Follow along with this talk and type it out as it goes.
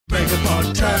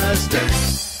Fantastic.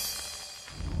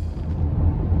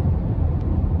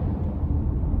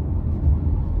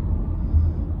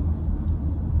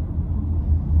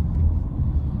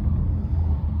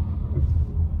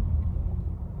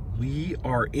 We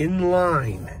are in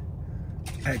line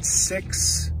at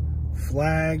Six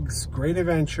Flags Great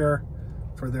Adventure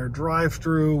for their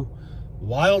drive-through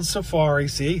Wild Safari.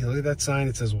 See, look at that sign.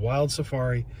 It says Wild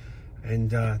Safari.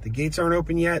 And the gates aren't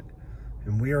open yet,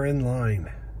 and we are in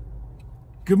line.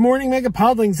 Good morning, Mega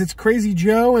Podlings. It's Crazy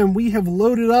Joe, and we have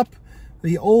loaded up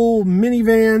the old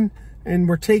minivan, and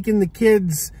we're taking the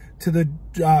kids to the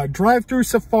drive-through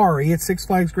safari at Six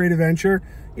Flags Great Adventure.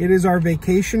 It is our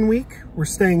vacation week. We're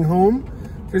staying home.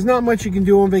 There's not much you can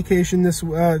do on vacation this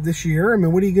year. I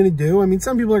mean, what are you going to do? I mean,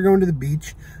 some people are going to the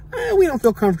beach. We don't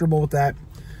feel comfortable with that.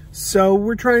 So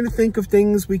we're trying to think of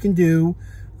things we can do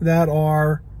that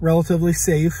are relatively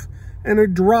safe. And a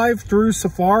drive-through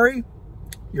safari,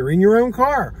 you're in your own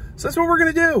car. So that's what we're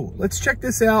going to do. Let's check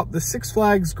this out. The Six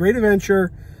Flags Great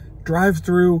Adventure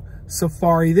drive-through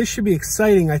safari. This should be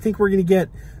exciting. I think we're going to get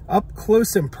up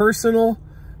close and personal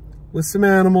with some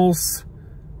animals.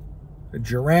 A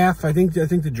giraffe. I think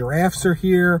the giraffes are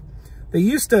here. They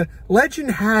used to,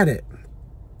 Legend had it.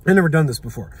 I've never done this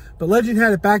before, but Legend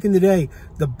had it back in the day.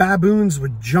 The baboons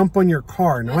would jump on your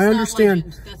car. Now I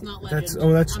understand. That's not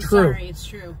Legend. That's I'm true. Sorry, it's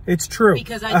true. It's true.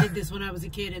 Because I did this when I was a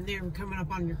kid, and they were coming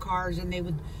up on your cars, and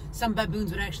some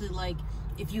baboons would actually, like,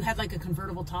 if you had like a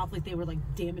convertible top, like they were like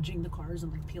damaging the cars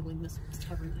and like peeling this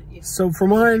cover. Yeah. So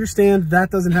from what I understand, that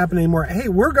doesn't happen anymore. Hey,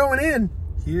 we're going in.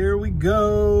 Here we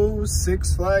go.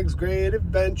 Six Flags Great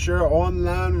Adventure.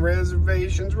 Online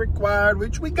reservations required,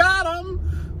 which we got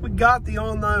them. We got the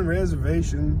online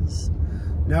reservations.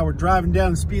 Now we're driving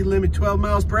down the speed limit 12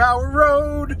 miles per hour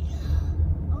road.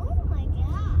 Oh my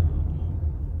God.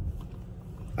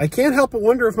 I can't help but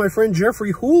wonder if my friend Jeffrey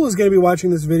Hoole is going to be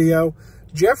watching this video.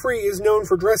 Jeffrey is known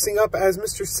for dressing up as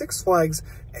Mr. Six Flags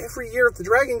every year at the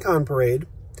Dragon Con parade.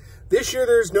 This year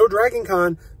there's no Dragon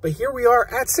Con, but here we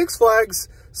are at Six Flags.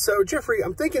 So Jeffrey,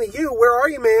 I'm thinking of you. Where are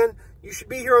you, man? You should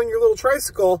be here on your little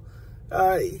tricycle.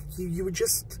 You would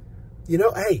just, you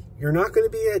know, hey, you're not going to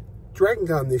be at Dragon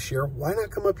Con this year. Why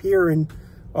not come up here and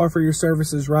offer your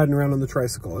services riding around on the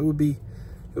tricycle? It would be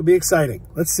exciting.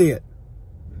 Let's see it.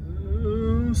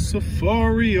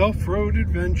 Safari off-road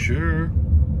adventure.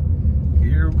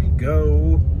 Here we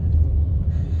go.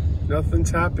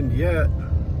 Nothing's happened yet.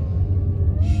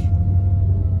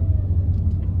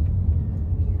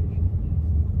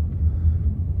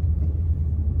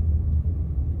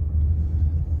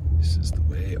 This is the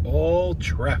way all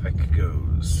traffic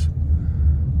goes.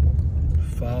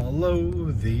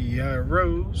 Follow the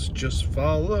arrows, just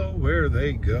follow where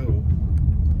they go.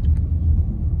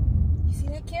 You see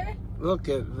that, Kara? Look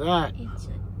at that. It's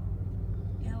a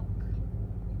elk.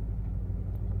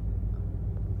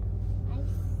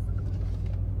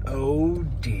 Oh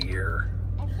dear.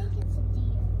 I think it's a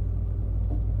deer.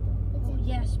 Oh,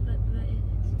 yes, but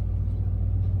it's...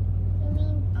 I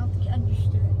mean,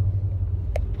 understood.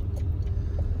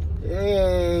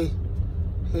 Hey.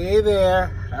 Hey there.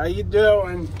 How you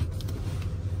doing?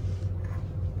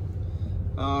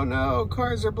 Oh no,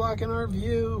 cars are blocking our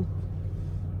view.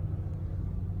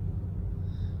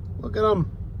 Look at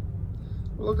them.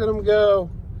 Look at them go.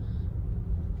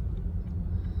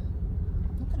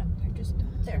 Look at them. They're just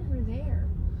out there. Over there.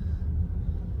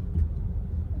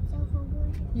 It's over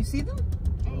there. You see them?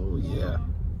 Oh yeah.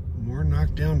 More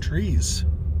knocked down trees.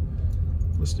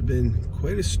 Must have been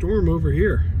quite a storm over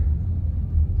here.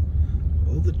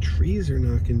 All the trees are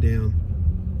knocking down.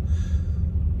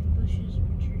 Bushes were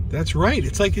trees. That's right.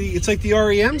 It's like the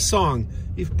REM song.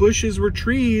 If bushes were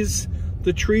trees,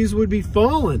 the trees would be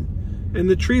fallen. And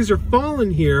the trees are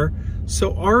fallen here.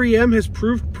 So REM has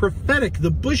proved prophetic.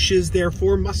 The bushes,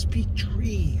 therefore, must be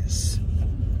trees.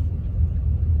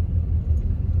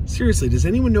 Seriously, does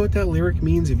anyone know what that lyric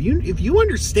means? If you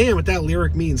understand what that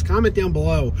lyric means, comment down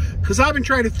below. Because I've been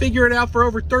trying to figure it out for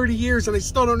over 30 years and I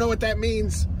still don't know what that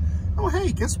means. Oh,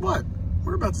 hey, guess what?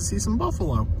 We're about to see some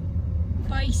buffalo.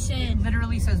 Bison. It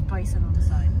literally says bison on the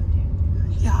side.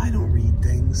 Yeah, I don't read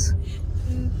things.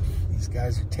 These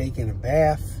guys are taking a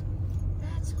bath.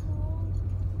 That's cool.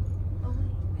 Oh,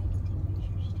 wait, I can take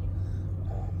pictures too.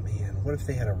 Oh, man, what if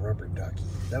they had a rubber ducky?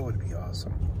 That would be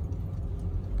awesome.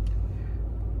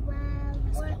 Wow,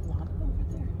 what?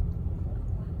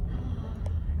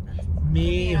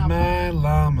 Me and my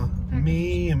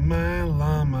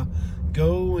llama,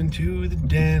 going to the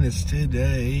dentist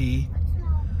today. What's an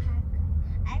alpaca?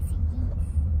 I see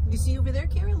geese. You see over there,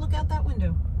 Kara? Look out that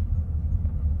window.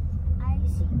 I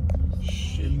see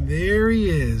geese. And there he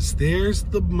is. There's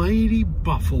the mighty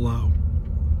buffalo.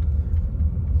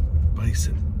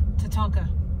 bison. Tatanka.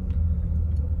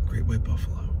 Great white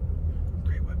buffalo.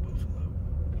 Great white buffalo.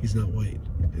 He's not white,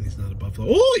 and he's not a buffalo.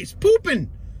 Oh, he's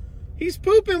pooping! He's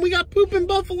pooping! We got pooping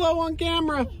buffalo on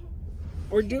camera.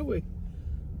 Or do we?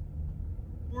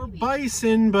 We're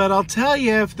bison, but I'll tell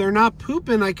you, if they're not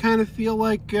pooping, I kind of feel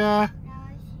like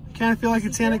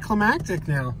it's anticlimactic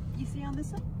now. You see on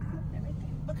this side?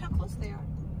 Everything. Look how close they are.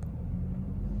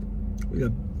 We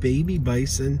got baby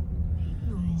bison.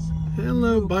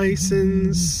 Hello,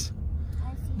 bisons.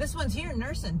 This one's here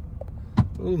nursing.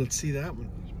 Oh, let's see that one.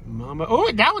 Mama.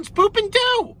 Oh, that one's pooping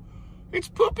too. It's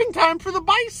pooping time for the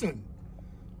bison.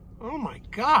 Oh my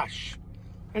gosh.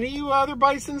 Any of you other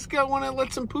bisons want to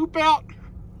let some poop out?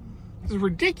 This is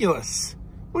ridiculous.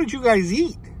 What did you guys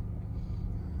eat?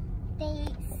 They ate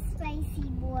spicy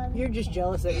burritos. You're just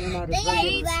jealous that you're not They as regular.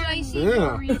 ate spicy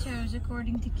burritos,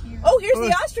 according to Kira. Oh, here's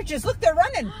the ostriches. Look, they're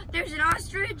running. There's an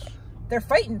ostrich. They're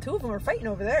fighting. Two of them are fighting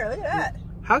over there. Look at that.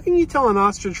 How can you tell an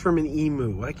ostrich from an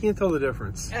emu? I can't tell the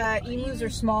difference. Emus are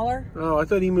smaller. Oh, I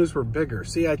thought emus were bigger.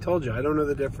 See, I told you. I don't know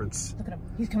the difference. Look at him.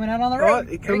 He's coming out on the road.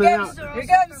 He's coming out. Here he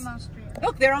comes.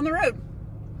 Look, they're on the road.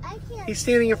 He's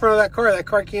standing in front of that car. That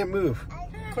car can't move.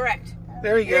 Correct.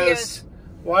 There he Here he goes.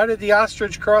 Why did the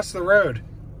ostrich cross the road?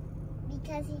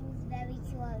 Because he was very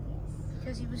gorgeous.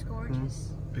 Because he was gorgeous.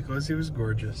 Because he was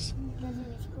gorgeous. Because he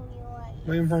was gorgeous.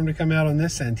 Waiting for him to come out on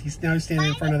this end. He's now standing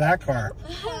in front of that car.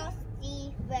 Across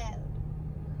the road.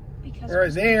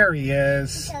 Because There he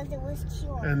is. Because it was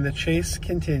cute. And the chase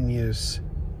continues.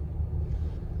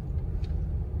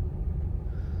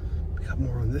 We got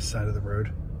more on this side of the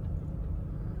road.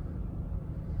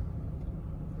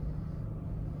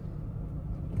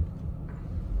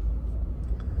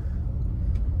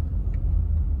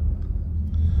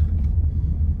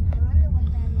 I wonder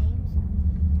what their names are.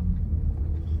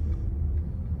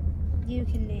 you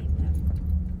can name them.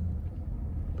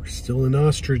 We're still in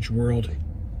ostrich world.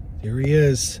 There he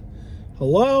is.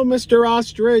 Hello, Mr.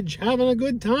 Ostrich. Having a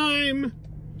good time?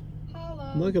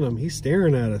 Hello. Look at him. He's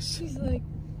staring at us. He's like,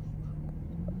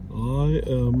 I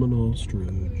am an ostrich.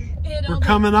 We're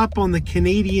coming up on the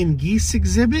Canadian geese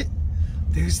exhibit.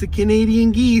 There's the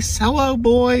Canadian geese. Hello,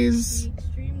 boys. the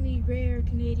extremely rare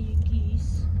Canadian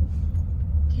geese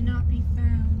cannot be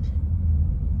found.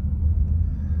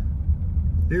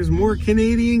 There's more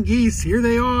Canadian geese. Here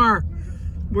they are.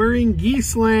 We're in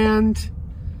Geese Land.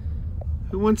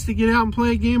 Who wants to get out and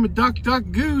play a game of duck, duck,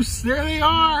 goose? There they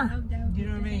are. You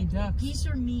know what I mean? Ducks. Geese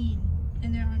are mean,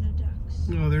 and there are no ducks.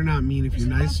 No, they're not mean if There's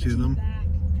you're an nice to ostrich in them. the back.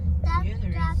 Duck, Yeah,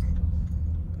 there duck.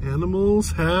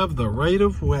 Animals have the right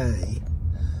of way.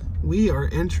 We are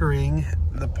entering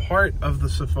the part of the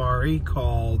safari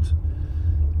called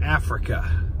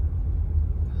Africa.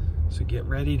 So get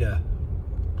ready to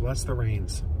bless the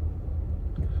reins.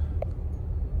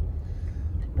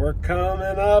 We're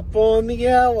coming up on the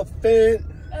elephant.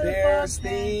 There's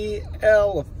the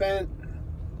elephant.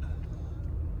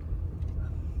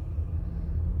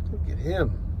 Look at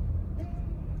him.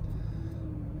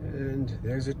 And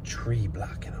there's a tree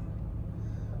blocking him.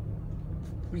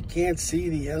 We can't see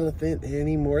the elephant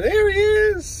anymore. There he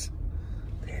is.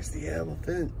 There's the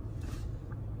elephant.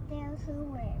 There's a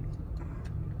word.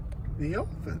 The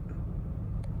elephant.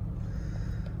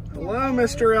 Hello,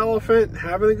 Mr. Elephant.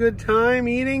 Having a good time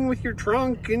eating with your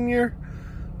trunk and your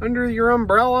under your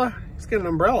umbrella? He's got an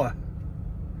umbrella.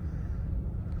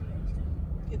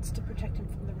 It's to protect him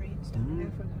from the rains down in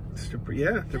Africa. It's to,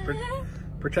 yeah, to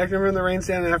protect them from the rains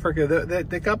down in Africa.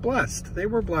 They got blessed. They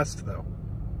were blessed, though.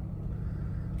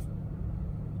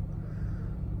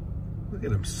 Look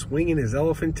at him swinging his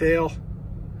elephant tail.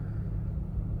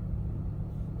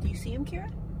 Do you see him,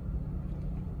 Kira?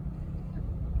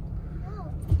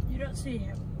 No. You don't see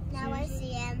him. Now I see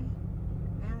him.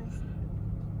 Now I see him.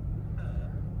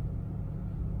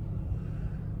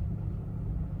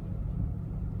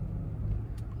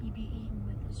 He'd be eaten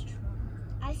with his trunk.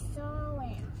 I saw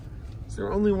him. Is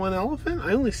there only one elephant?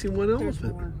 I only see one There's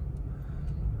elephant. more.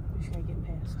 We just gotta get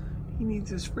past. He needs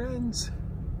his friends.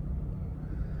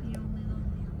 The only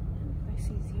lonely elephant. I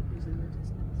see zebras in the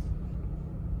distance.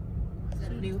 Is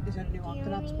that a new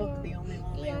Octonauts book? The only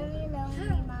lonely The only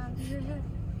lonely monster.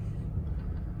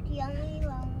 The only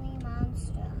lonely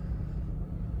monster.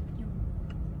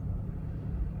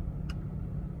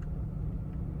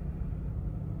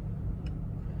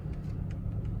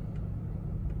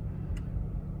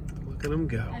 Look at him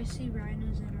go. I see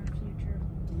rhinos in our future.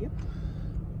 Yep.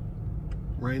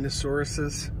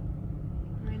 Rhinoceroses.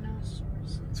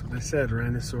 Rhinoceros. That's what I said,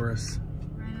 rhinoceros.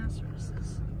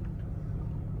 Rhinoceroses.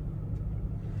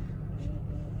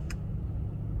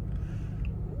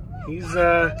 He's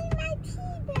My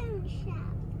T-bone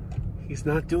shop. He's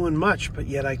not doing much, but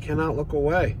yet I cannot look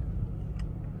away.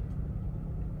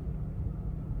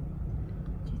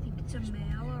 Do you think it's a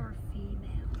male or a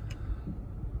female?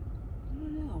 I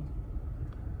don't know.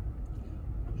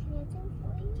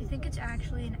 Do you think it's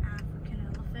actually an African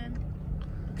elephant?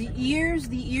 The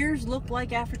ears look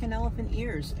like African elephant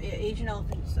ears. Asian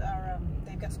elephants are,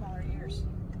 they've got smaller ears.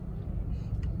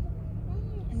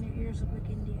 And their ears look like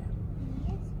India.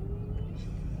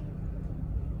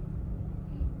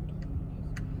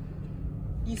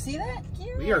 You see that,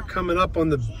 Kira? We are coming up on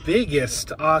the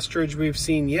biggest ostrich we've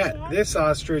seen yet. This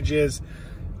ostrich is,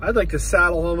 I'd like to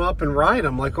saddle him up and ride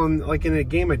him like in a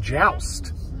game of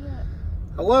joust.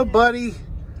 Hello, buddy.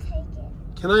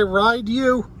 Can I ride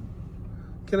you?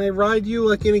 Can I ride you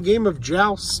like in a game of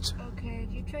joust? Okay,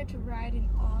 if you tried to ride an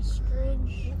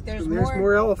ostrich, There's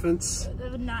more elephants.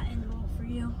 that would not end well for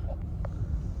you.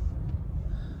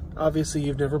 Obviously,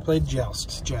 you've never played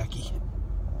joust, Jackie.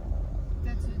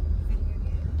 That's a video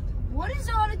game. What is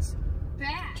on its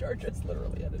back? Georgia's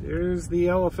literally at it. There's the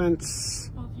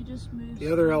elephants. Well, if you just move The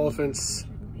other slowly, elephants. it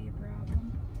shouldn't be a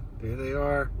problem. There they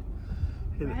are.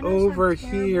 And Rhinos over have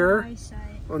terrible here,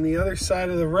 eyesight. on the other side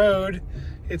of the road,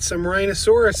 it's some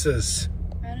rhinosauruses.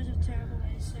 Rhinos have terrible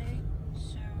eyesight,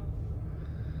 so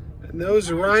And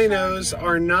those rhinos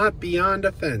are not beyond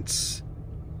a fence.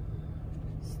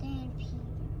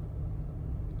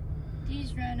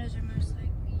 these rhinos are most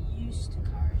likely used to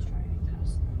cars driving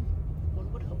past them.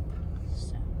 One would hope.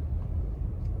 So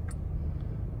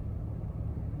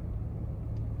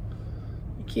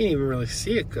You can't even really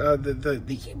see it.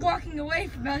 keep walking away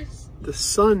from us. The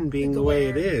sun being the way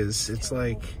it is, it's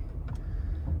like...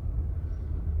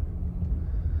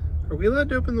 Are we allowed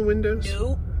to open the windows?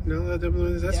 No. Not allowed to open the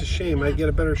windows? That's a Definitely shame. not. I'd get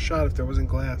a better shot if there wasn't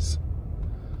glass.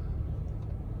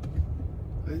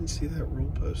 I didn't see that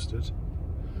rule posted.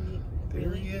 There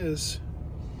Really? he is.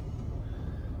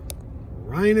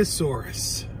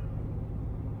 Rhinoceros.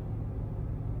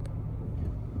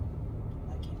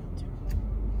 That came out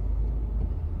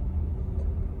terrible.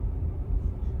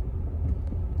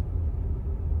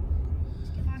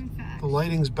 Fun fact. The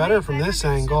lighting's better from this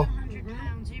angle. 700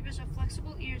 pounds. Zebras have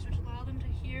flexible ears which allow them to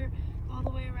hear all the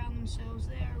way around themselves.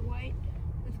 They are white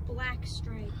with black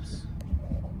stripes.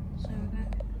 So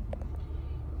that.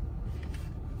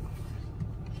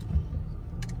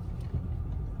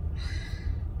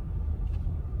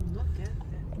 Look at that.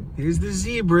 Here's the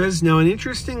zebras. Now, an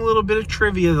interesting little bit of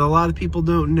trivia that a lot of people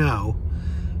don't know.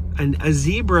 A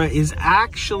zebra is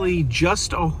actually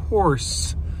just a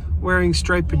horse wearing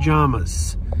striped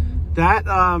pajamas. That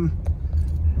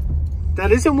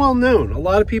isn't well known. A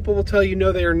lot of people will tell you,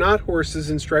 no, they are not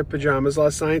horses in striped pajamas. A lot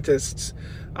of scientists.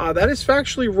 That is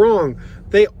factually wrong.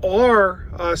 They are,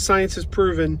 science has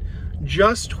proven,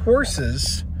 just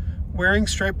horses wearing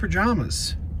striped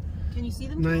pajamas. Can you see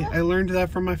them? And Kira? I learned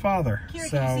that from my father. Kira,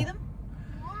 So, can you see them?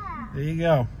 there you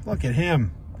go. Look at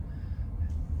him.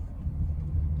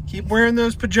 Keep wearing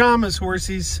those pajamas,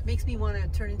 horsies. Makes me want to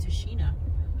turn into Sheena.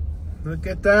 Look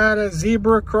at that, a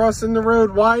zebra crossing the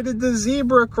road. Why did the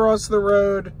zebra cross the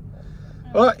road?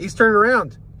 Oh, he's turning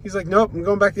around. He's like, nope, I'm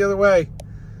going back the other way.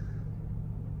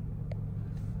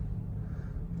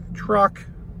 Truck.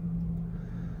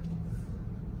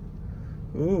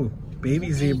 Ooh,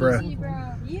 baby zebra.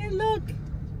 Yeah, look.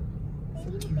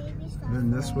 And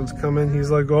then this one's coming.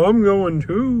 He's like, oh, I'm going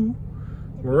too.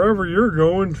 Wherever you're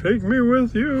going, take me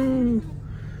with you.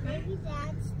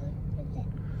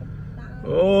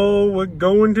 Oh, we're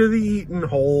going to the eating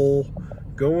hole.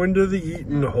 Going to the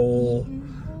eating hole.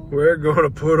 We're going to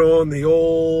put on the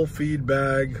old feed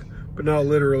bag. But not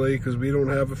literally, because we don't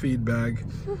have a feed bag.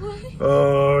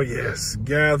 Oh, yes.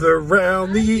 Gather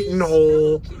round the eating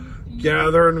hole.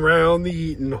 Gathering round the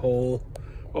eating hole.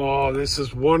 Oh, this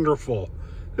is wonderful.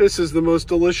 This is the most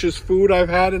delicious food I've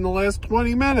had in the last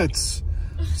 20 minutes.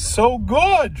 So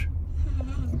good.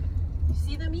 You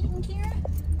see them eating,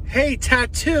 Kira? Hey,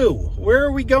 Tattoo, where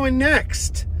are we going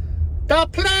next? The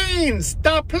plains!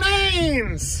 The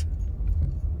plains!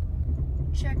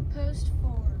 Check post 4,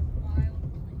 wild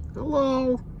plains.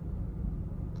 Hello.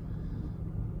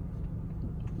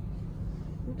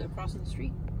 Ooh, they're crossing the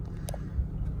street.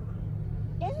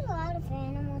 There's a lot of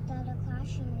animals that are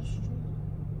crossing the street.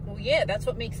 Well, yeah, that's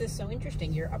what makes this so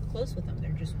interesting. You're up close with them.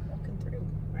 They're just walking through,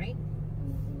 right?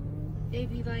 They'd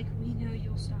be like, we know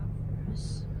you'll stop for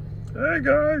us. Hey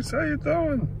guys, how you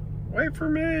doing? Wait for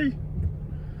me.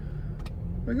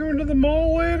 We going to the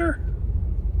mall later?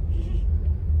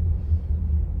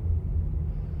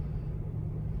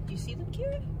 Do you see them,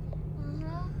 Kira?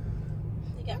 Uh-huh.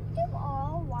 They got. They're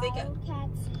all They got-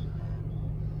 wildcats.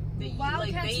 They eat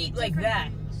Wildcats like eat that.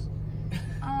 different things.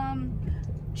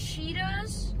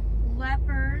 cheetahs,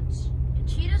 leopards,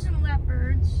 and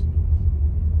leopards,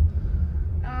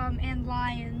 and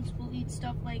lions will eat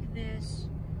stuff like this.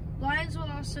 Lions will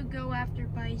also go after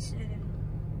bison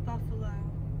and buffalo.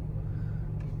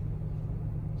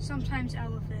 Sometimes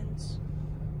elephants.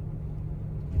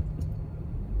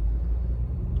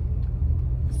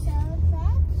 So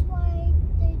that's why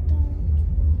they don't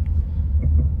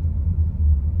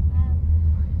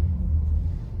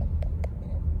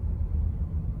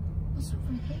What's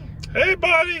over there? Hey,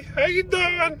 buddy. How you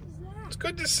doing? It's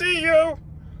good to see you.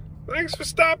 Thanks for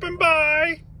stopping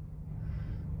by.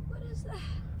 What is that?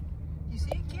 You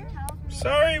see it, Kira?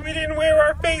 Sorry we didn't wear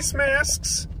our face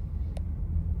masks.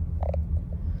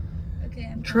 Okay,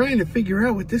 I'm Trying to figure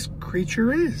out what this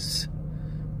creature is.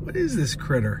 What is this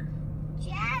critter?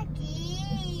 Jackie.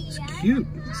 It's cute.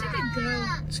 looks like a goat.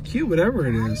 It's cute, whatever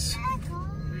it is.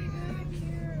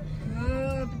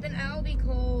 But then I'll be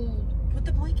cold. Put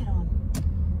the blanket on.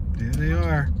 There they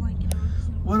are. Blanket on.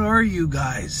 What are you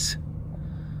guys?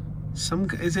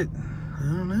 Is it? I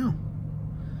don't know.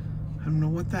 I don't know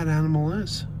what that animal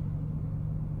is.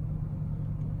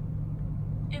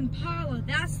 Impala,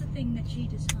 that's the thing that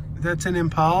cheetahs hunt. That's an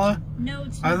impala? No,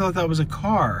 it's not. I thought that was a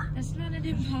car. That's not an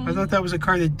impala. I thought that was a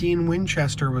car that Dean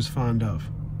Winchester was fond of.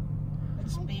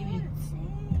 That's baby.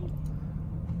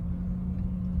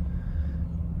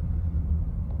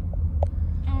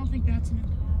 I don't think that's an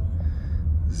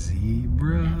impala.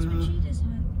 Zebra. That's what cheetahs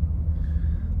hunt.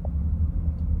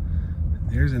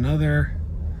 There's another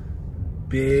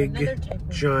big, Another type of-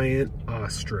 giant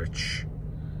ostrich.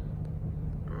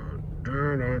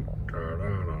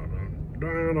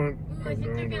 I think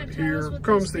they're gonna tell us Here what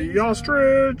comes those the things are.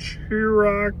 ostrich. Here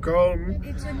I come.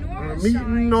 It's a normal I'm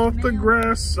eating size off the male.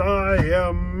 grass. I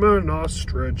am an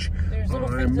ostrich. There's little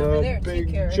I'm things over there a too, big,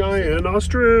 Kara. giant That's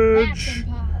ostrich.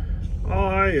 impala.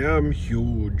 I am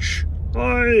huge.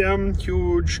 I am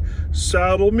huge.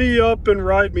 Saddle me up and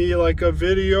ride me like a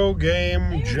video game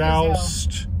There you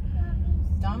joust.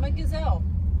 Dama Gazelle.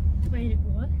 Wait,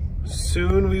 what?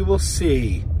 Soon we will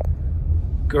see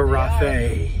Giraffe.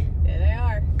 There they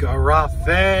are. Giraffe.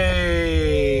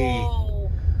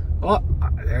 Whoa. Oh,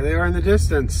 there they are in the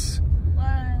distance.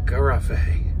 What? Giraffe.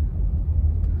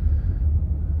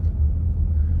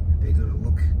 They gonna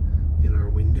look in our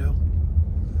window?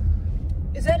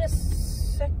 Is that a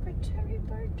secretary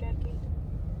bird, Jackie?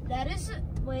 That is a,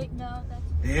 wait, no,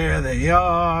 that's There they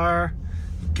are.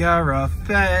 Giraffe.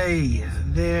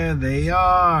 There they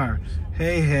are.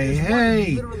 Hey, hey,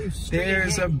 hey. Literally straight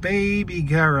There's a ahead. baby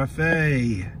giraffe.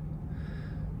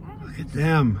 Look at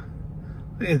them.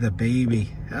 Look at the baby.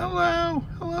 Hello.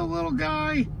 Hello, little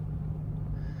guy.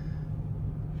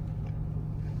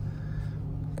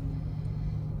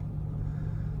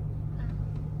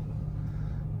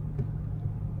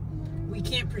 We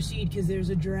can't proceed because there's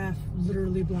a giraffe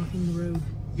literally blocking the road.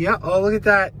 Yeah. Oh, look at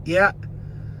that. Yeah.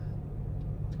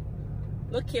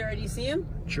 Look, Kara, do you see him?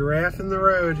 Giraffe in the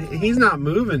road. He's not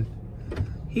moving.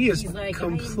 He is He's like,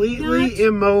 completely "I am not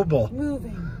immobile.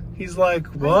 Moving. He's like, I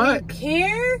what? don't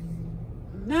care.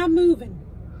 Not moving.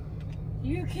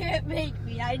 You can't make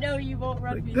me. I know you won't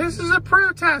run me. This is a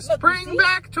protest. Look, you Bring see?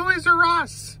 back Toys R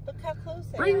Us. Look how close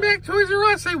they Bring are. back Toys R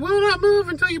Us. I will not move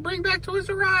until you bring back Toys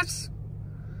R Us.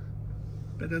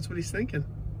 But that's what he's thinking.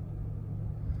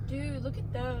 Dude, look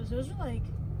at those. Those are like,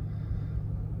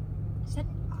 is that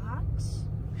an ox?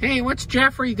 Hey, what's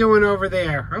Jeffrey doing over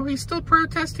there? Oh, he's still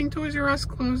protesting Toys R Us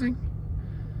closing.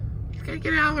 He's got to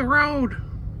get out of the road.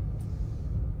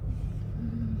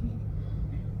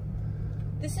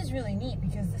 This is really neat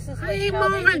because this is I like ain't how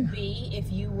they moving. would be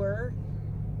if you were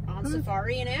on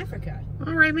safari in Africa.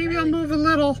 All right, maybe I'll move a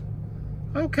little.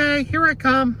 Okay, here I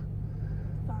come.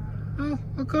 Oh,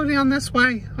 I'll go down this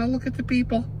way. I'll look at the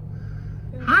people.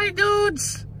 Hi,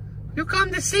 dudes. You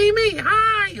come to see me?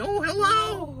 Hi. Oh,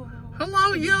 hello.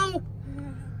 Hello, you.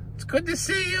 It's good to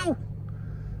see you.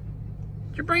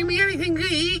 Did you bring me anything to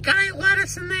eat? Got any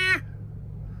lettuce in there?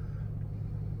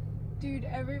 Dude,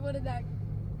 everyone in that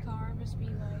car must be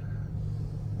like,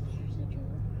 here's a giraffe.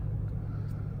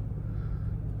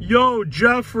 Yo,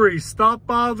 Jeffrey, stop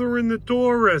bothering the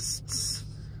tourists.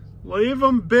 Leave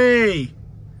them be.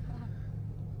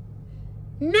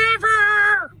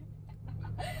 Never!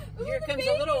 Here comes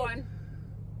a little one.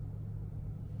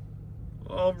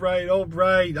 All right, all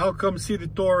right. I'll come see the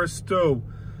tourists too.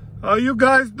 How you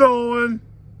guys doing?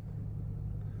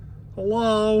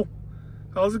 Hello?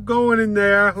 How's it going in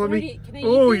there? Let me. Can I eat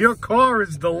Oh, this? your car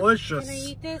is delicious. Can I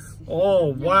eat this? Oh,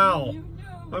 wow.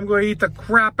 I'm going to eat the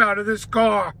crap out of this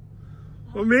car.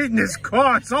 I'm eating this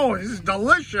car. This is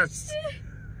delicious.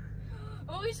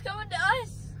 Oh, he's coming to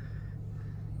us.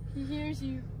 He hears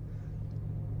you.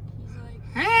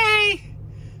 Hey,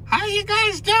 how you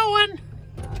guys doing?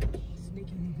 It's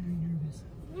making me very nervous.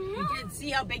 You can see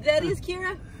how big that is,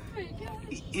 Kira?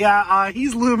 Yeah,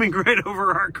 he's looming right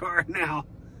over our car now.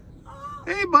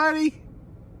 Hey, buddy.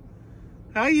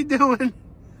 How you doing?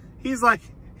 He's right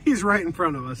in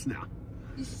front of us now.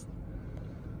 This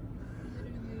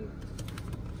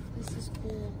is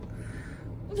cool.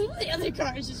 The other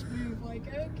cars just move like,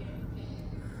 okay.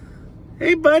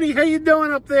 Hey, buddy, how you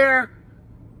doing up there?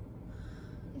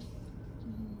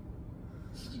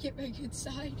 Did you get my good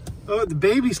side? Oh, the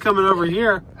baby's coming over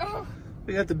here. Oh.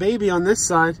 We got the baby on this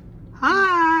side.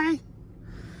 Hi.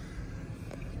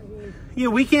 Yeah,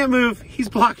 we can't move. He's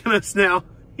blocking us now.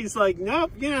 He's like,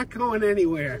 nope, you're not going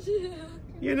anywhere.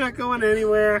 You're not going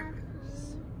anywhere.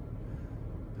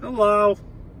 Hello.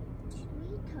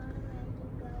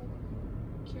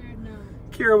 Kira, no.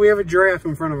 Kira, we have a giraffe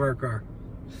in front of our car.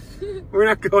 We're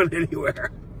not going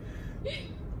anywhere.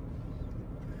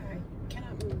 Alright,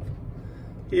 cannot move.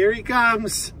 Here he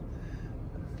comes.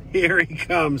 Here he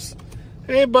comes.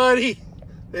 Hey, buddy.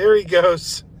 There he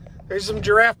goes. There's some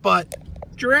giraffe butt.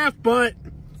 Giraffe butt.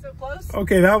 So close?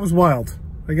 Okay, that was wild.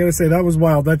 I gotta say, that was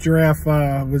wild. That giraffe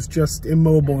was just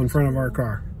immobile in front of our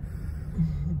car.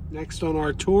 Next on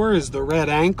our tour is the red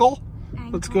ankle.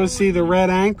 Let's go see the red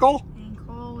ankle.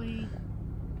 Ankle.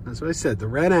 That's what I said, the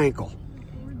red ankle.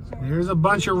 There's a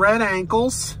bunch of red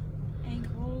ankles.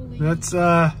 That's,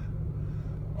 they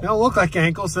don't look like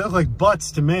ankles. They look like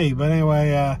butts to me. But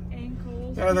anyway,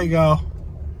 there they go.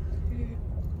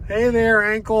 Hey there,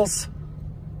 ankles.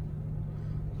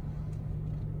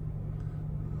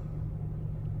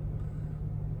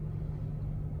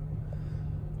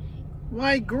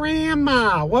 Why,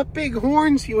 Grandma, what big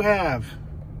horns you have.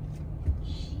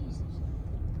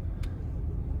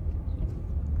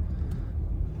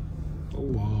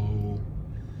 Hello.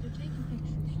 They're taking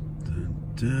pictures.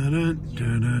 Dun, dun,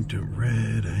 dun, dun, dun,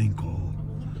 red ankle.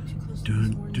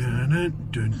 Dun, dun, dun,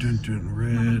 dun, dun, dun,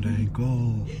 red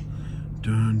ankle.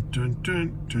 Dun, dun,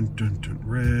 dun, dun, dun, dun,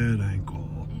 red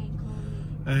ankle.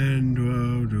 And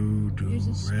There's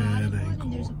a spotted red one and ankle.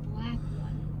 there's a black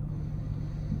one.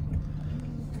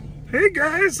 Hey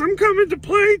guys, I'm coming to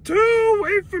play too.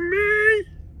 Wait for me.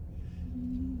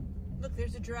 Look,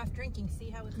 there's a giraffe drinking. See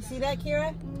how it's... You see that,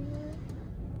 Kira?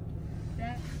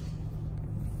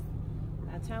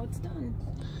 That's how it's done.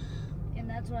 And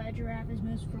that's why a giraffe is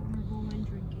most vulnerable when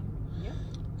drinking. Yep.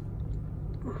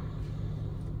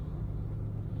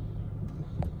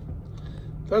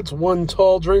 That's one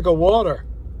tall drink of water.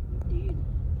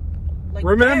 Like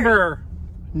Remember,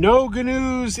 no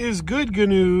gnu's is good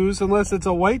gnu's unless it's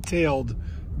a white-tailed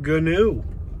gnu.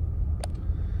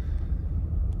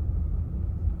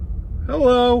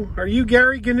 Hello, are you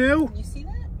Gary Gnu? You see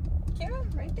that, Kara?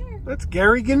 Right there. That's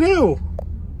Gary Gnu.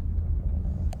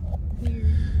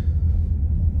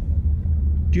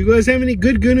 Do you guys have any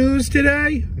good gnu's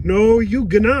today? No, you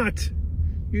cannot.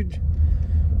 You...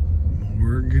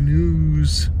 More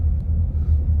gnu's.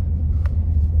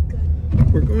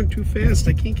 We're going too fast.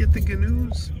 I can't get the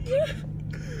gnu's.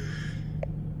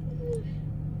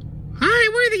 Hi,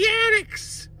 we're the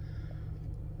addicts.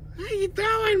 How you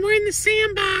doing? We're in the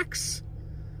sandbox.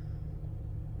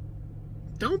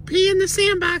 Don't pee in the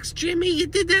sandbox, Jimmy. You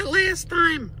did that last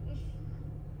time.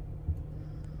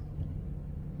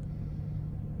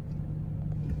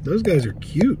 Those guys are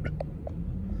cute.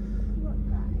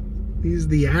 These are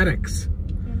the addicts.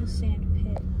 And a sand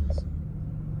pit.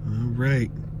 All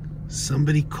right.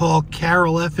 Somebody call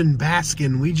Carol effing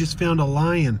Baskin. We just found a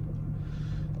lion.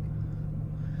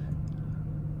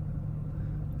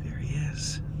 There he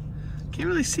is. Can't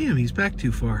really see him. He's back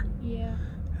too far. Yeah.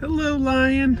 Hello,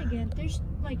 lion. Again, there's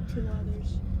like 2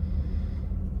 others.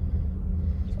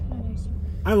 It's kind of nice.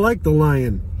 I like the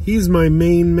lion. He's my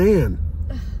main man.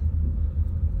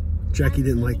 Jackie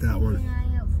didn't like that one.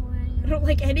 I don't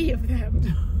like any of them.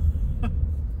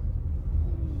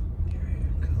 Here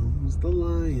comes the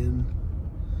lion.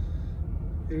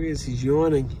 There he is. He's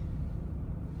yawning.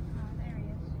 Oh, there he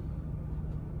is.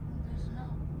 There's no.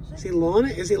 Is he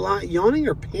yawning? Is he yawning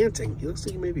or panting? He looks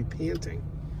like he may be panting.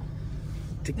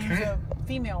 There's a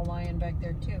female lion back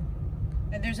there too.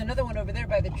 And there's another one over there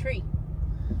by the tree.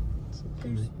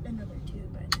 There's another 2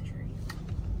 by the tree.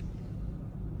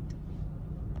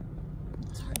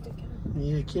 It's hard to get them.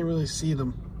 Yeah, I can't really see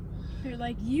them. They're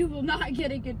like, you will not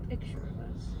get a good picture of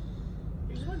us.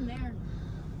 There's one there.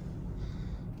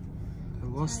 I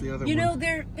lost the other You one.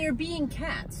 know, they're being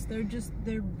cats. They're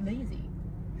lazy.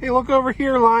 Hey, look over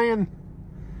here, lion.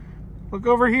 Look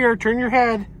over here. Turn your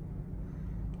head.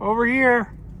 Over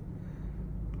here.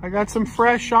 I got some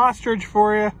fresh ostrich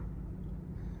for you.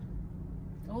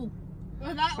 Oh.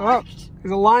 Well, that Oh, worked.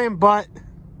 there's a lion butt.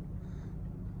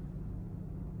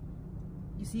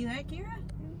 You see that, Kira?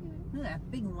 Look at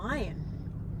that big lion.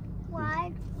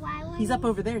 Why would He's up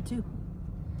over there too.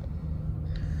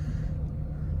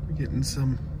 We're getting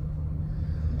some.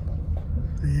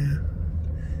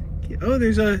 Yeah. Oh,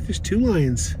 there's two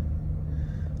lions.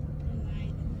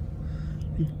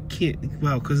 You can't.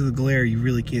 Wow, because of the glare, you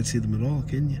really can't see them at all,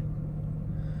 can you?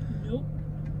 Nope.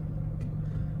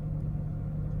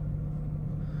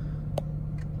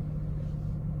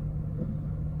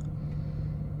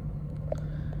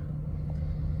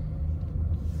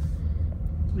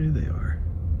 There they are.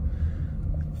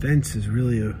 The fence is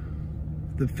really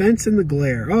the fence and the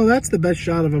glare. Oh, that's the best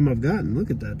shot of them I've gotten. Look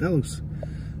at that. That looks,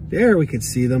 there we could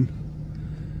see them.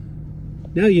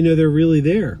 Now you know they're really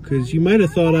there, because you might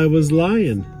have thought I was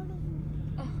lying.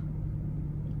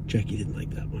 Jackie didn't like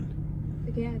that one.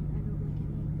 Again, I don't like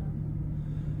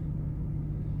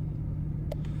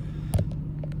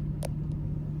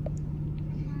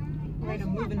any of them. Right, I'm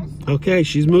moving. Okay,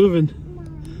 she's moving.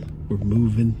 We're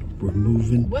moving. We're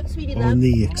moving What, sweetie on love?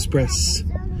 the express.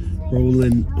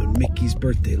 Rolling on Mickey's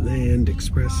Birthday Land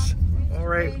Express. All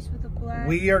right, With the black.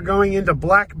 we are going into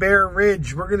Black Bear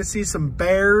Ridge. We're gonna see some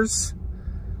bears.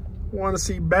 Want to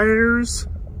see bears?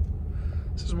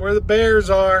 This is where the bears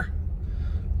are.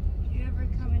 You ever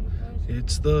come in close?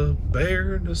 It's the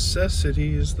bare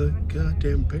necessities, the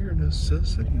goddamn bare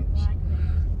necessities. Black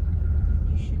bear.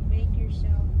 You should make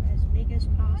yourself as big as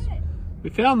possible. We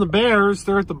found the bears.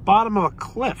 They're at the bottom of a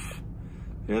cliff.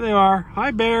 There they are.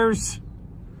 Hi, bears.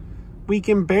 We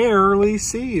can barely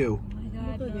see you. Oh my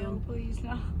God, no, please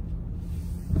no.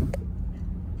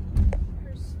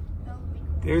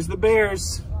 There's the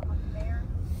bears.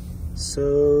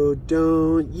 So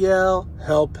don't yell,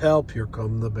 help, help, here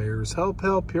come the bears. Help,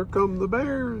 help, here come the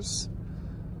bears.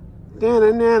 In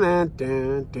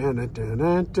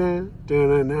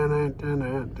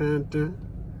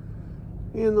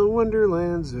the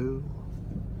Wonderland Zoo,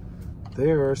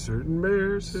 there are certain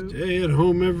bears who stay at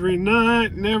home every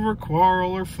night, never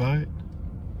quarrel or fight.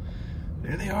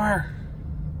 There they are.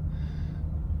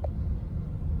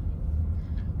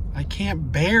 I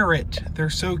can't bear it. They're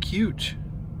so cute.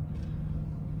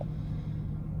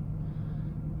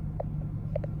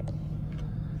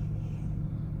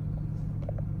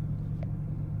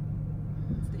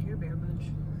 It's the Hair Bear bunch.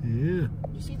 Yeah.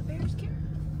 Did you see the bears, Kira?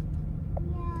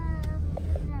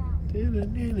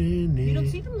 You don't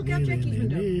see them? Look out Jackie's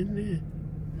window.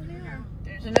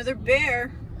 There's another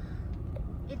bear.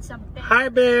 It's a bear. Hi,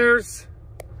 bears.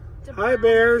 It's a Hi, brown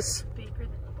bears. bear, bigger than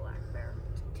the black bear.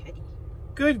 Teddy.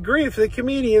 Good grief, the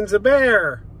comedian's a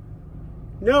bear.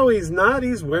 No, he's not.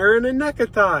 He's wearing a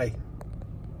necktie.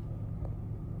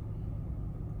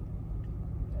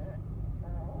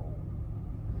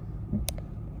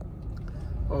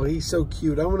 Oh, he's so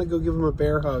cute. I want to go give him a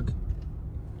bear hug.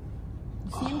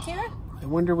 You see him, Kira? I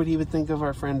wonder what he would think of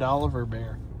our friend Oliver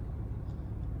Bear.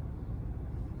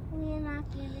 we're not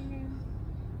giving him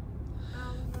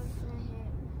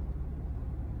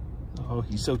Oh,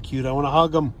 he's so cute. I want to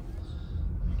hug him.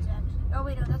 It's actually, oh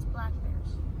wait, no, that's black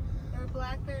bears. There are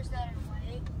black bears that are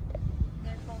white.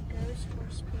 They're called ghost or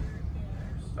spirit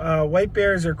bears. White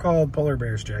bears are called polar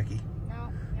bears, Jackie. No,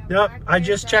 Nope, black I bears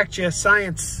just are- checked you.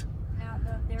 Science. No,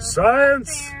 there are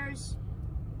Science! black bears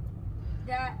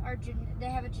that are they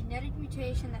have a genetic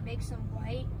mutation that makes them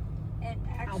white and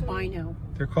actually Albino.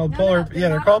 They're called No, polar. no, they're Yeah,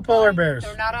 they're not called polar albino. bears.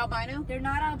 They're not albino? They're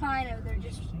not albino. They're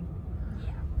just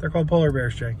They're called polar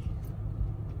bears, Jackie.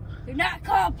 they're not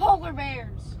called polar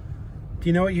bears. Do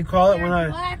you know what you call it They're when I?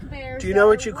 black bears. Do you know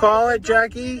that what are you white. call They it, don't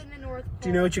live Jackie? in the North Do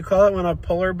you know Pole. what you call it when a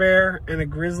polar bear and a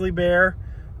grizzly bear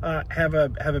have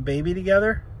a baby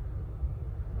together?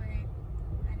 Wait,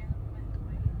 I know.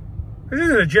 Wait. This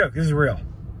isn't a joke. This is real.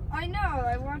 I know.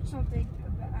 I watched something.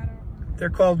 About, I don't. They're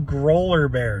called growler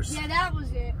bears. Yeah, that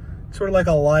was it. Sort of like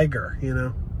a liger, you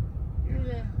know. There's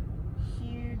a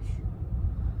huge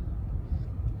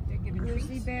They're giving grizzly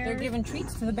treats. bear. They're giving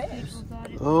treats to the bears.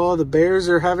 Oh, the bears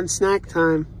are having snack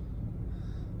time.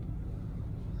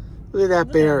 Look at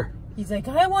that bear. He's like,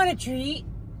 I want a treat.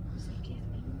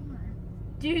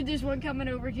 Dude, there's one coming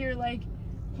over here like,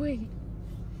 wait.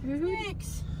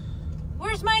 Snacks.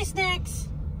 Where's my snacks?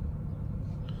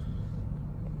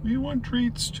 We want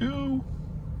treats too.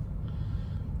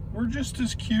 We're just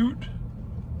as cute.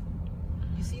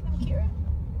 You see them, Kira?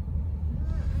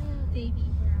 Baby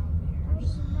brown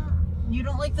bears. You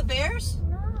don't like the bears?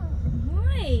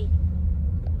 Why?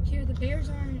 Here, the bears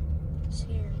aren't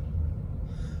scary.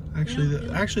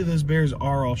 Actually, those bears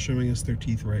are all showing us their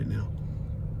teeth right now.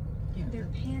 Yeah, They're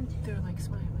panting. they're like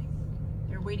smiling.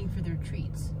 They're waiting for their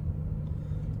treats.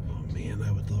 Oh man,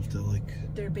 have to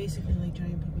like. They're basically like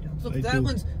giant puppy dogs. Look, I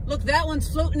that one's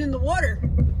floating in the water.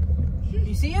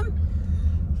 You see him?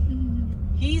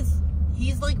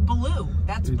 He's like Baloo.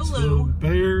 That's Baloo. The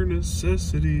bare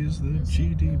necessities, the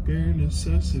GD bare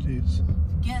necessities.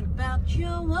 Forget about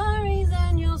your worries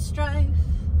and your strife.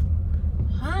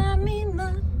 I mean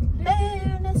the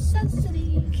bare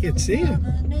necessities. Can't see him.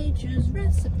 Mother Nature's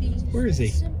recipes. Where is he?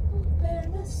 Simple bare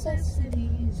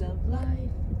necessities of life.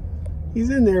 He's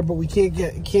in there, but we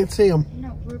can't see him.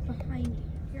 No, we're behind you.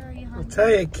 I'll tell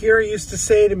you, Kira used to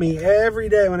say to me every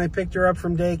day when I picked her up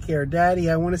from daycare,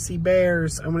 Daddy, I want to see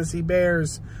bears. I want to see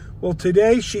bears. Well,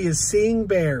 today she is seeing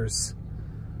bears.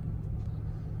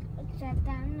 Except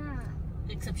I'm not.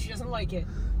 Except she doesn't like it.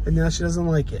 And now she doesn't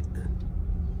like it.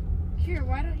 Here,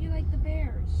 why don't you like the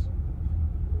bears?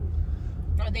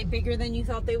 Are they bigger than you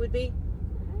thought they would be?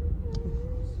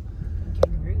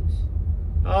 Kangaroos.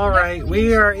 All right,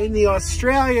 we are in the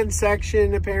Australian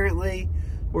section, apparently.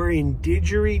 We're in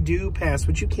Didgeridoo Pass,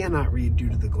 which you cannot read due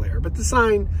to the glare. But the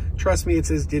sign, trust me, it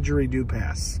says Didgeridoo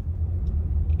Pass.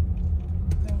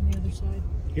 On the other side.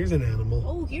 Here's an animal.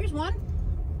 Oh, here's one.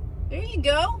 There you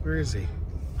go. Where is he?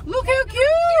 Look how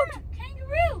cute!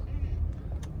 Kangaroo!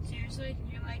 Seriously?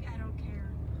 You're like, I don't care.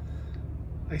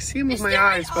 I see him with my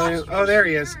eyes, but oh, there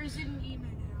he is.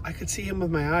 I could see him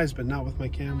with my eyes, but not with my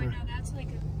camera. No, that's like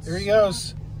a... There he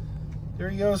goes. There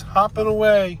he goes, hopping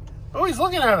away. Oh, he's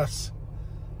looking at us.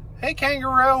 Hey,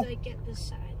 kangaroo. Like, get this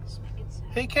side. Let's make it side.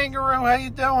 Hey, kangaroo, how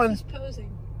you doing? He's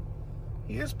posing.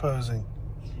 He is posing.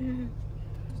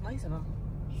 It's nice of him.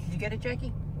 Did you get it,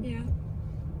 Jackie? Yeah.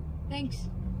 Thanks.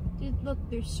 Dude, look,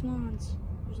 there's swans.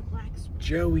 There's a black swan.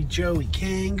 Joey,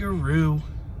 kangaroo.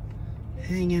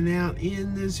 Hanging out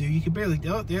in the zoo. You can barely,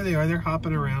 oh, there they are. They're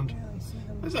hopping around.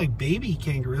 Those are like baby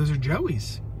kangaroos. Those are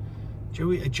Joeys.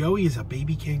 A Joey is a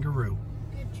baby kangaroo.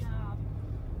 Good job.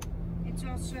 It's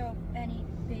also any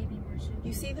baby person.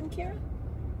 You see them, Kira?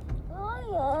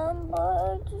 I am, but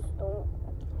I just don't.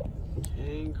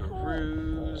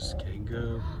 Kangaroos.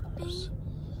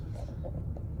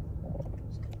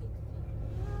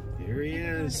 Here he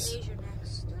is.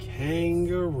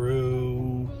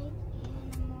 Kangaroo.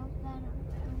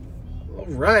 All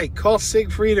right, call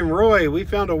Siegfried and Roy. We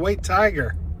found a white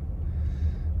tiger.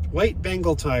 White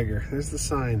Bengal tiger. There's the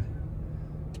sign.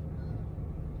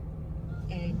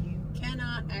 And you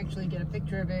cannot actually get a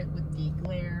picture of it with the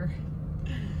glare.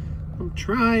 I'm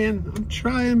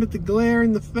trying, but the glare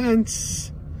in the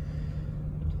fence.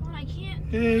 Well, I can't.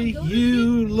 Hey,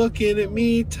 you looking at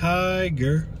me,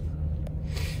 tiger.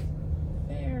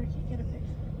 There, I can't get a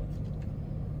picture.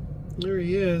 There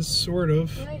he is, sort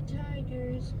of. White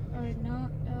tigers are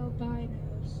not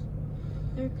albinos.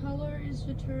 Their color is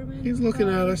determined. He's looking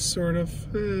by at us, sort of.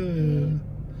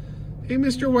 Hey,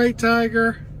 Mr. White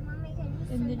Tiger.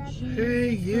 in the genes Hey,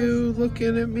 you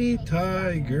looking at me,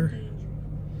 tiger.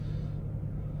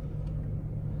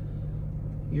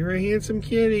 You're a handsome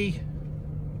kitty.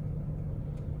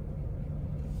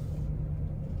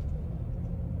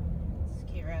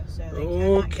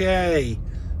 Okay,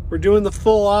 we're doing the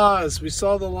full Oz. We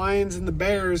saw the lions and the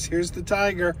bears. Here's the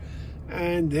tiger,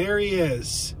 and there he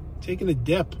is, taking a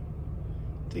dip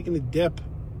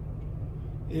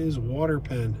in his water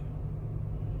pen.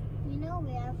 You know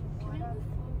we have water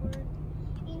forward.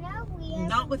 You know we have.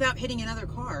 Not without hitting another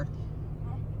car.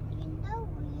 You know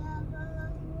we have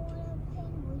a water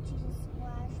pen, which is a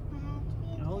splash pad.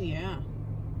 Oh yeah.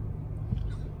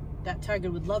 That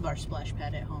tiger would love our splash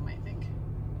pad at home, I think.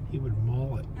 He would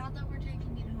maul it. Not that we're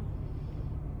taking it home.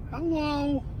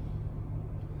 Hello.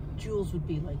 Jules would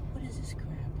be like, what is this crap?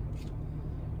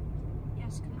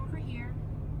 Yes, come over here.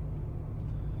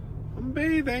 I'm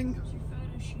bathing. It's your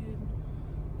photo shoot.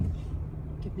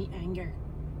 Give me anger.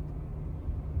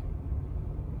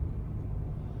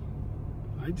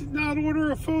 I did not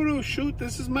order a photo shoot.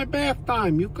 This is my bath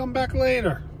time. You come back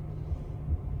later.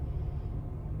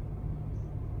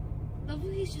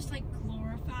 Lovely's just like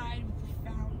glorified with the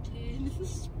fountain.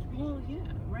 Well, yeah,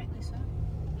 rightly so.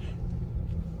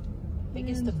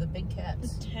 Biggest of the big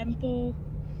cats. The temple.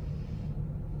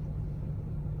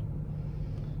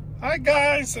 Hi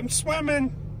guys, I'm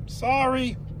swimming.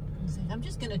 Sorry. He's like, I'm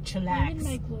just gonna chillax. Even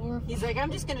my glorified. He's like,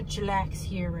 I'm just gonna chillax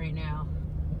here right now.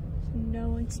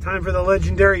 No, It's time for the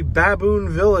legendary baboon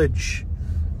village,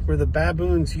 where the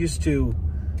baboons used to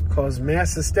cause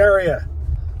mass hysteria,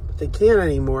 but they can't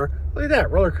anymore. Look at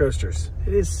that, roller coasters.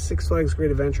 It is Six Flags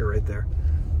Great Adventure right there.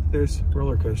 There's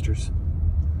roller coasters.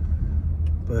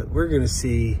 But we're gonna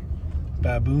see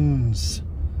baboons.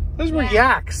 Those were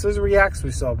yaks. Those were yaks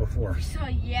we saw before. we saw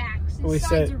yaks. We The said-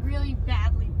 sides are really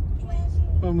badly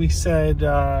planted. when we said,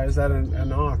 is that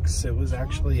an ox? It was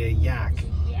actually a yak.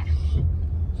 Yeah.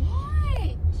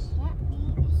 What?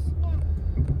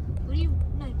 What do you?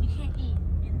 No, you can't eat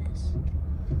in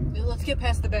this. Let's get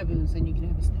past the baboons, then you can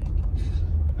have a snack.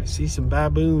 I see some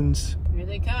baboons. Here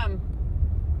they come.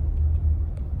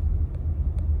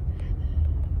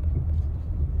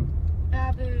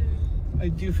 Baboon. I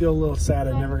do feel a little sad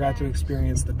I never got to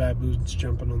experience the baboons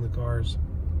jumping on the cars.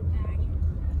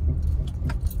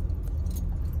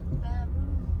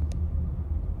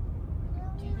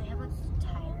 Do they have like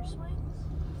tire swings?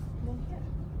 Well,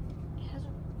 yeah. It has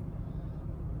a...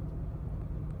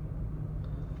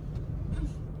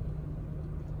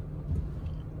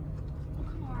 Oh,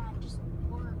 come on, just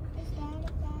work. Is that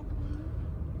a baboon?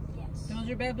 Yes. Those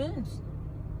are baboons.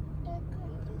 They're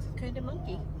kind It's kind of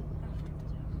monkey.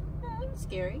 No, it's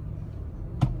scary.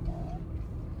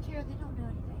 Kira, they don't do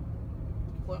anything.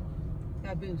 Well,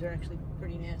 baboons are actually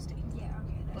pretty nasty. Yeah,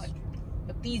 okay, that's But, true.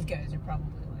 but these guys are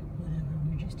probably like, whatever,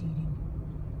 we're just eating.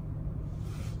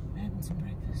 Having some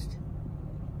breakfast.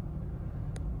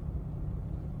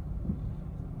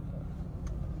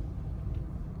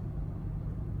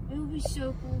 It would be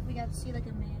so cool if we got to see like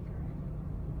a mandarin.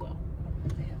 Well,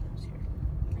 they have those here.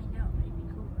 I know, but it'd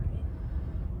be cool, right?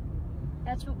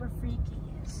 That's what we're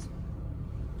freaking is.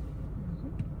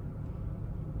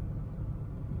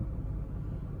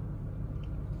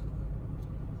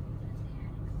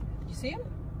 You see him?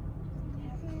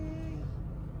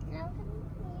 Now can you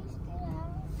please get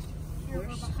out? Here, we're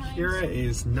behind Kira some-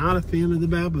 is not a fan of the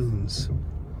baboons.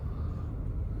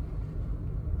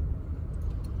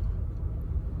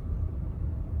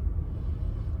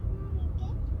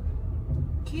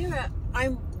 Kira,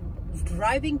 I'm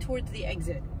driving towards the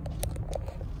exit.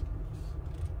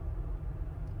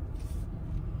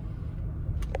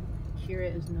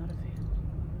 Kira is not a fan.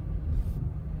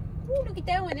 Ooh, look at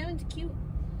that one. That one's cute.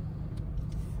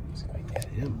 Let's go get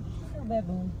him. Little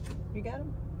baboon. You got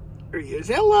him? There he is.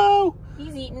 Hello.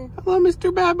 He's eating. Hello,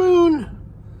 Mr. Baboon.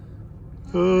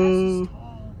 Oh,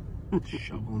 that's tall.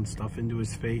 Shoveling stuff into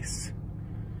his face.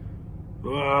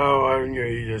 Oh, why don't you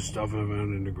eat this stuff I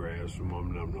found in the grass? Nom,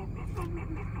 nom, nom, nom, nom,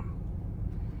 nom, nom, nom.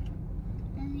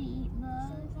 Does he eat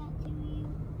bugs? That to you?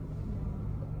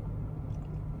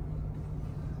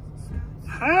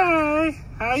 Hey,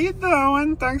 how you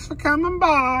doing? Thanks for coming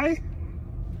by.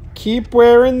 Keep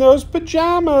wearing those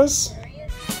pajamas.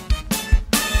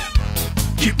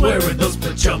 Keep wearing those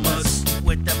pajamas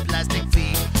with the plastic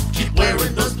feet. Keep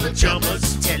wearing those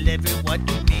pajamas. Tell everyone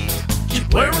you meet.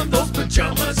 Keep wearing those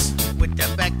pajamas with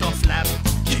the back door flap.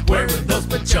 Keep wearing those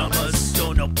pajamas.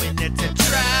 Don't open, it's a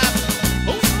trap.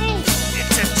 Oh no,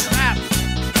 it's a trap.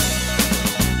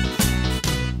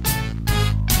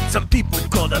 Some people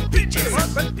call them PJs,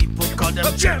 some people call them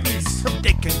jammies.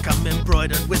 They can come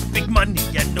embroidered with big money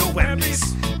and no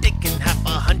whammies. They can have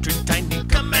 100 tiny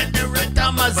commander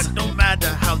pajamas, but no matter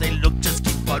how they look, just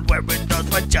keep on wearing those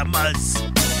pajamas.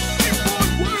 Keep on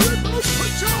wearing those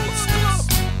pajamas.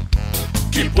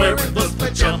 Keep wearing those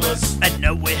pajamas. And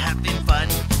now we're having fun.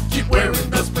 Keep wearing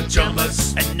those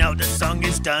pajamas. And now the song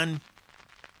is done.